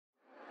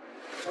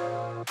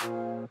Hey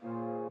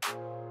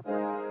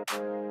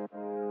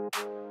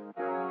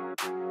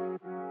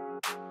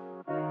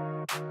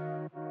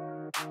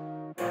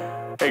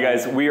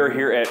guys, we are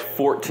here at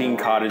 14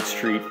 Cottage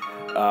Street.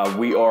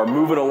 We are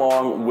moving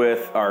along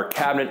with our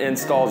cabinet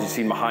installs. You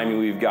see behind me,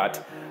 we've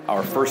got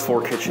our first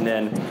floor kitchen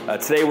in.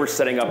 Today we're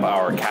setting up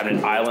our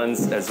cabinet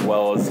islands as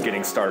well as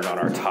getting started on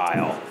our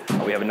tile.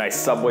 We have a nice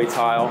subway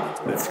tile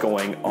that's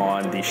going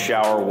on the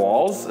shower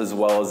walls, as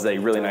well as a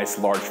really nice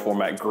large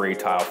format gray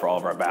tile for all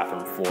of our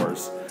bathroom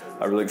floors.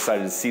 I'm really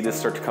excited to see this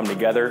start to come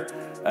together.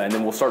 And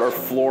then we'll start our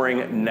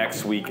flooring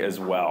next week as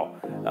well.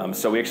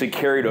 So we actually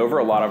carried over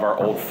a lot of our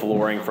old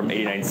flooring from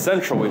 89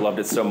 Central. We loved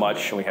it so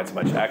much and we had so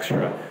much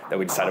extra that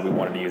we decided we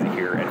wanted to use it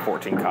here at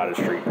 14 Cottage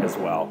Street as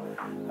well.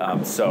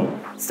 So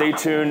stay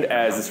tuned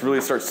as this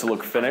really starts to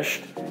look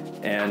finished,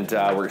 and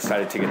we're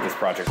excited to get this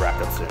project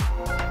wrapped up soon.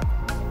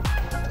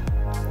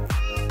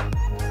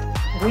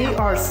 We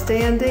are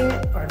standing,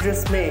 or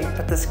just me,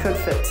 but this could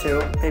fit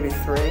two, maybe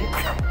three.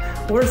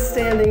 We're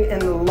standing in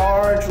the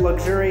large,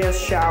 luxurious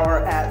shower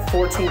at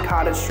 14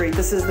 Cottage Street.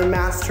 This is the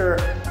master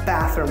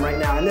bathroom right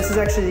now, and this is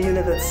actually the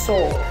unit that's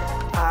sold.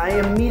 I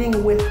am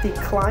meeting with the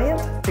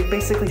client to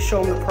basically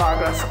show him the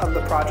progress of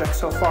the project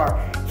so far.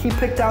 He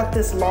picked out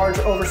this large,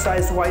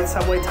 oversized white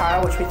subway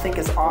tile, which we think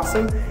is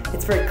awesome.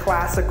 It's very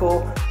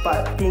classical,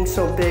 but being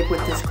so big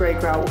with this gray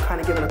grout will kind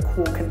of give it a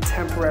cool,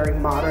 contemporary,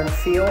 modern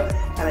feel,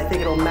 and I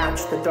think it'll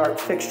match the dark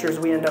fixtures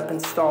we end up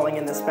installing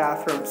in this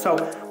bathroom. So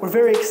we're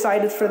very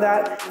excited for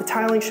that. The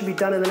tiling should be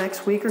done in the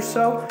next week or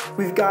so.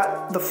 We've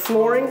got the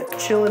flooring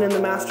chilling in the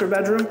master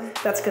bedroom.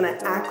 That's gonna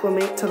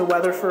acclimate to the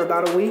weather for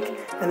about a week,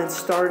 and then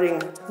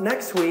starting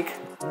next week,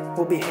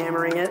 we'll be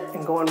hammering it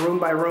and going room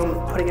by room,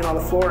 putting in all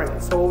the flooring.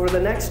 So over the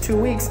next 2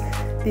 weeks,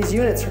 these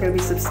units are going to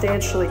be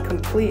substantially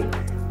complete.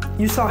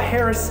 You saw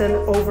Harrison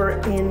over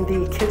in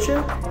the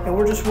kitchen, and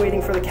we're just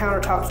waiting for the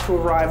countertops to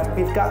arrive.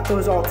 We've got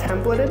those all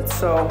templated,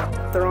 so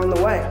they're on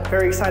the way.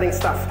 Very exciting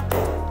stuff.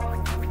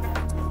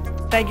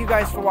 Thank you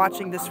guys for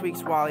watching this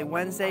week's Wolly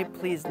Wednesday.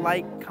 Please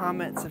like,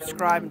 comment,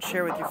 subscribe, and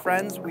share with your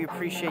friends. We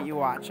appreciate you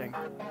watching.